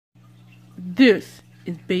This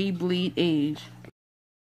is Beyblade Age.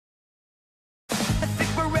 I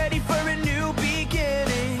think we're ready for a new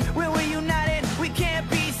beginning. When we're united, we can't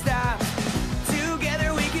be stopped.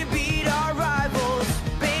 Together we can beat our rivals.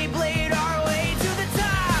 Beyblade our way to the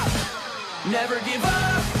top. Never give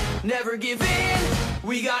up, never give in.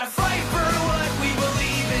 We gotta fight for what we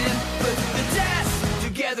believe in. Put through the test,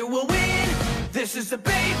 together we'll win. This is the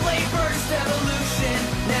Beyblade Burst Evolution.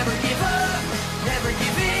 Never give up, never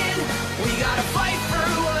give in. We gotta fight for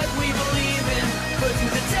what we believe in. Put through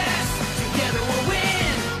the test, together we'll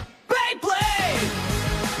win. Beyblade!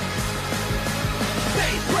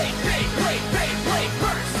 Beyblade, Beyblade, Beyblade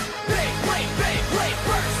Burst. Beyblade, Beyblade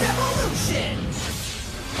Burst Evolution.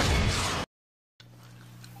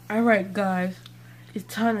 Alright guys,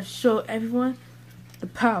 it's time to show everyone the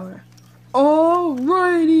power.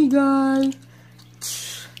 Alrighty guys.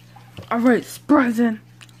 Alright, Spryzen.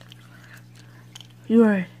 You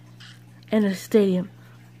are in a stadium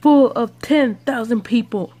full of 10,000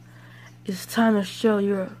 people. It's time to show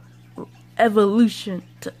your evolution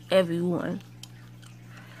to everyone.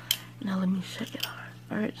 Now let me check it out.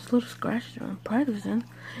 Alright, just a little scratch on Spryzen.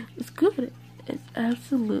 It's good. It's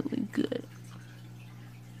absolutely good.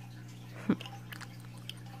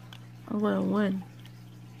 I'm gonna win.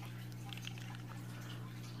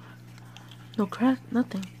 No crash,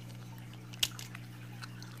 nothing.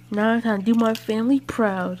 Now it's time to do my family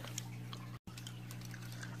proud.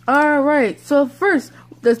 Alright, so first,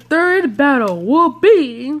 the third battle will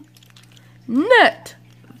be Net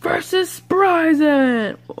versus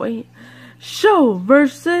Spryzen. Wait, Show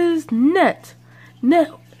versus Net.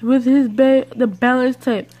 Net with his the balance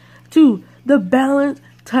type to the balance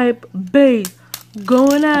type base.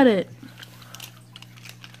 Going at it.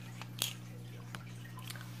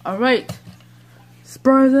 Alright.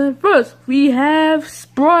 Spryzen first. We have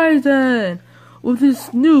Spryzen with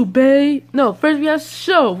his new base. No, first we have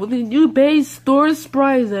Show with his new base store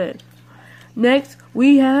Spryzen. Next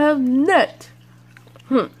we have Net.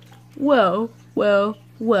 Well.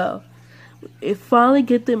 It finally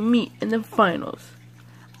get to meet in the finals.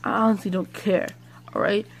 I honestly don't care.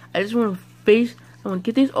 Alright? I just want to I want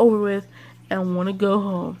to get this over with and I want to go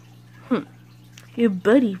home. Your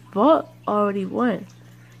buddy Vault already won.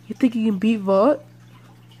 You think you can beat Vault?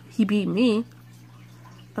 He beat me.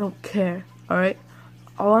 I don't care, alright?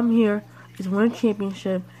 All I'm here is win a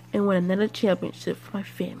championship and win another championship for my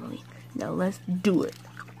family. Now let's do it.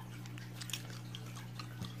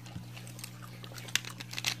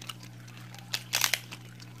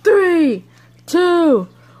 Three, 2,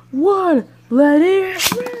 1, let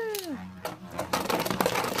it rip!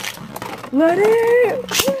 Let it rip!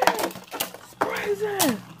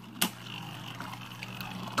 Spryzen!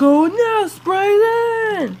 Go now,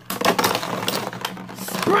 Spryzen!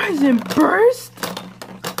 Spryzen burst?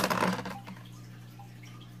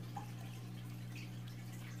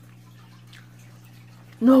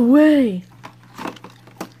 No way!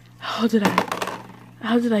 How did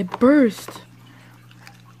I burst?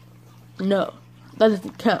 No, that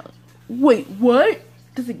doesn't count. Wait, what?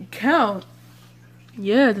 Doesn't count?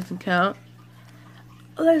 Yeah, it doesn't count.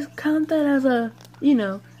 Let's count that as a,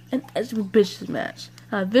 an exhibition match.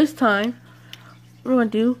 Now this time, we're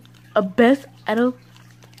going to do a best out of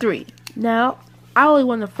 3. Now, I only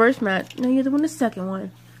won the first match. Now you have to win the second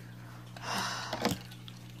one.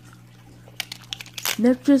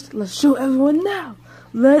 Let's show everyone now.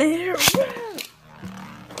 Let it rip.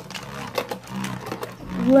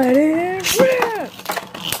 Let it rip.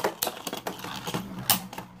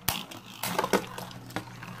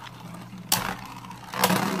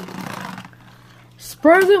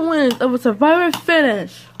 Spryzen wins of a survivor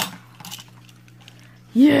finish.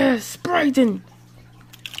 Yes, Spryzen.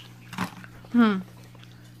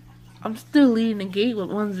 I'm still leading the gate with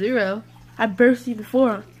 1-0. I burst you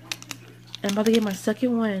before. I'm about to get my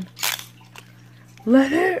second win.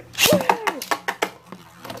 Let it rip.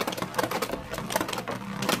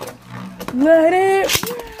 Let it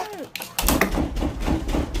rip.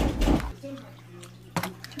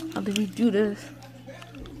 How did we do this?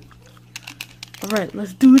 Alright,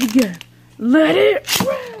 let's do it again. Let it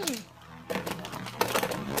rip!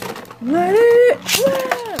 Let it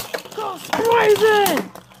rip! Go Spryzen!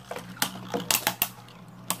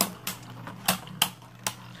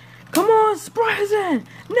 Come on, Spryzen!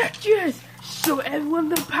 Netrius! Show everyone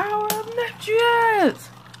the power of Netrius!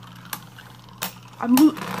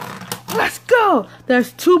 Let's go!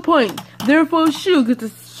 That's 2 points. Therefore, Shu gets the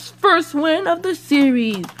first win of the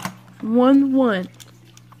series. 1-1.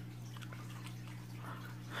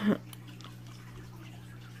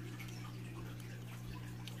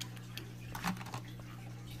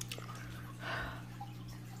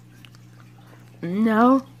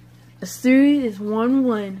 Now, the series is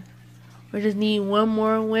 1-1. We just need one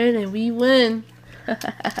more win and we win.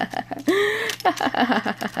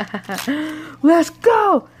 Let's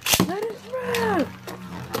go! Let it rip!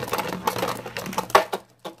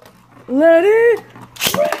 Let it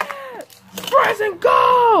rip! Press and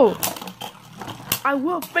go! I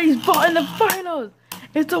will face Ball in the finals.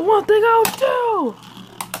 It's the one thing I'll do.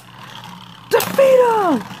 Defeat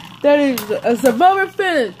him! That is a survivor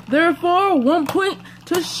finish. Therefore, 1 point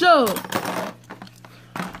to show.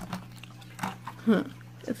 My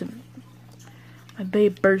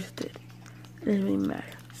babe bursted. It doesn't really matter.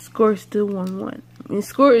 Score is still 1-1. I mean,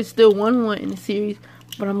 score is still 1-1 in the series,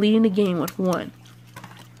 but I'm leading the game with 1.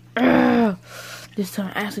 This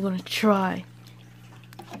time, I'm actually gonna try.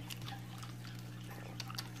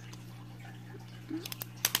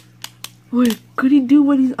 Wait, could he do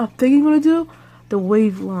what I'm thinking he's gonna do? The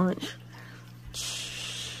wave launch.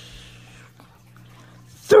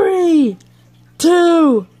 3,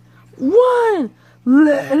 2, 1.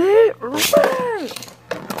 Let it rip!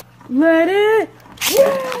 Let it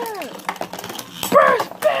rip! First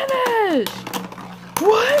finish!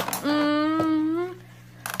 What?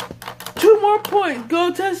 2 more points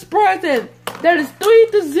go to Spragton. That is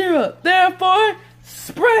 3-0. Therefore,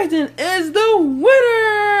 Spragton is the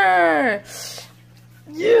winner!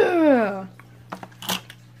 Yeah!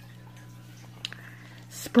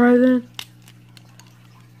 Spragton,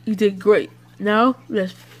 you did great. Now,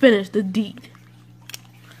 let's finish the deed.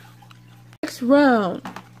 Next round.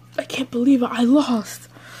 I can't believe I lost.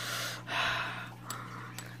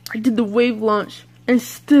 I did the wave launch, and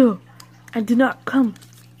still, I did not come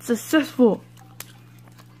successful.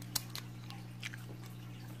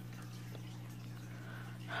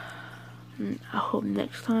 I hope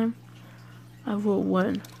next time I will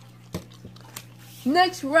win.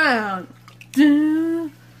 Next round.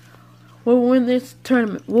 We'll win this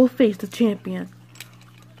tournament. We'll face the champion.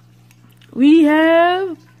 We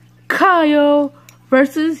have Kyle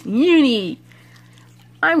versus Uni.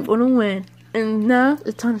 I'm gonna win. And now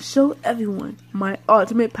it's time to show everyone my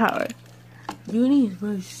ultimate power. Uni is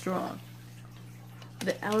very strong.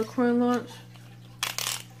 The Alicorn launch,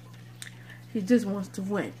 he just wants to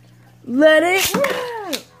win. Let it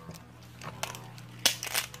rip!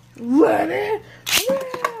 Let it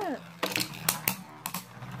rip!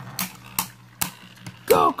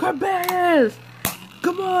 Go, Carbeus!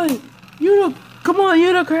 Come on! Come on,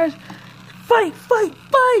 Unicrash! Fight, fight,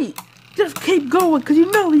 fight! Just keep going, cause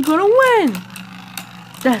you know you're gonna win!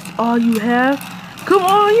 That's all you have? Come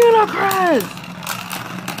on, Unicrash!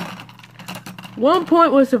 1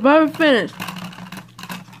 point was survivor finish.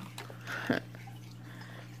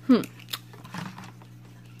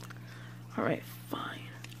 Alright, fine.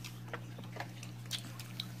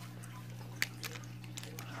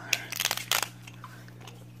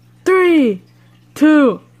 Three,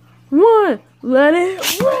 2, 1, let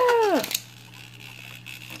it rip!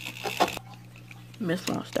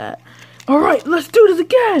 Mislaunched that. Alright, let's do this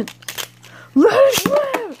again! Let it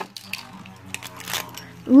rip!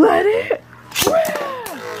 Let it rip!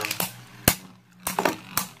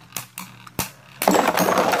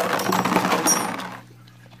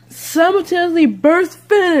 Simultaneously burst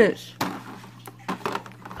finish!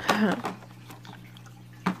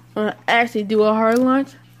 When I actually do a hard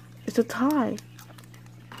launch, it's a tie.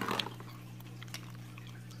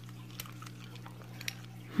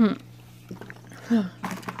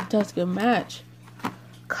 That's a good match.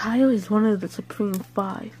 Kyle is one of the Supreme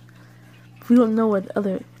 5. We don't know what the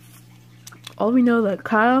other... All we know that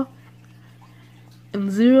Kyle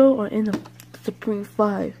and Zero are in the Supreme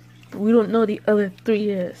 5. But we don't know the other 3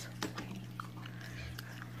 is.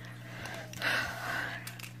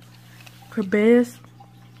 Carbeus,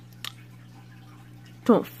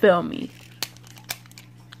 don't fail me.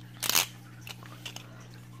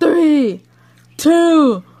 3,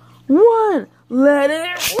 2, 1, let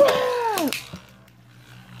it rip!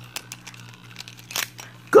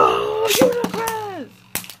 Go, Unicrash!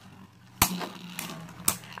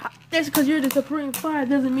 That's because you're the Supreme 5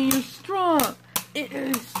 doesn't mean you're strong. It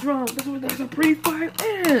is strong. That's what the Supreme 5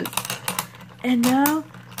 is. And now,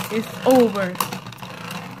 it's over.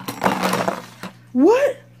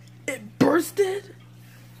 What? It bursted?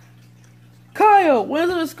 Kyle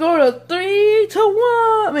wins the score of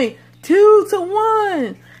 3-1.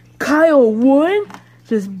 2-1. Kyle won?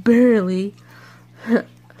 Just barely.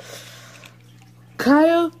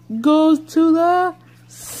 Kyle goes to the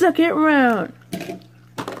second round.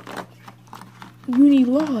 Uni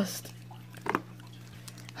lost.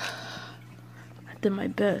 I did my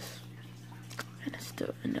best. And I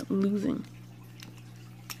still end up losing.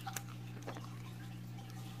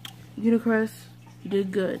 Unicrash You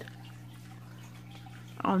did good.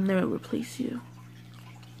 I'll never replace you.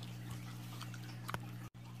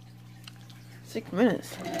 6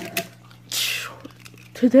 minutes.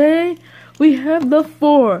 Today, we have the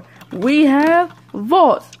 4. We have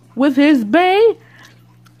Vault with his Bay.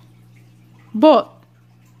 Vault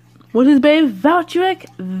with his Bay Valtryek.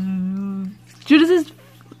 Judas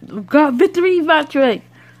got victory Valtryek.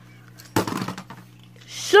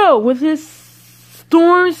 Show with his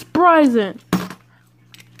Storm Spryzen.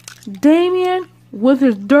 Damien with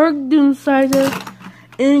his Dark Doomsizer.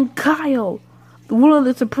 And Kyle, one of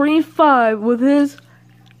the Supreme 5, with his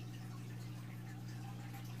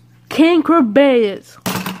King Corbeus.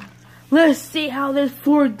 Let's see how this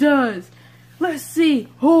 4 does. Let's see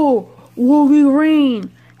who will be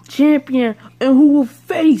reign champion and who will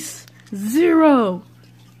face Zero.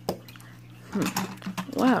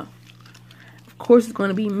 Wow. Of course it's going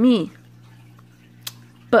to be me.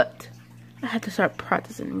 But I had to start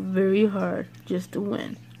practicing very hard just to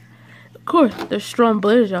win. Of course, there's strong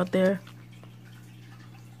bladers out there.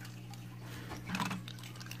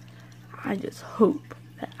 I just hope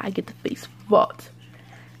that I get to face Vault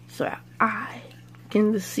so that I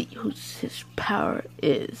can see who his power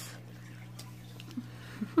is.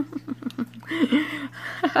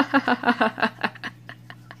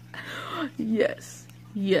 Yes,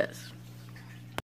 yes.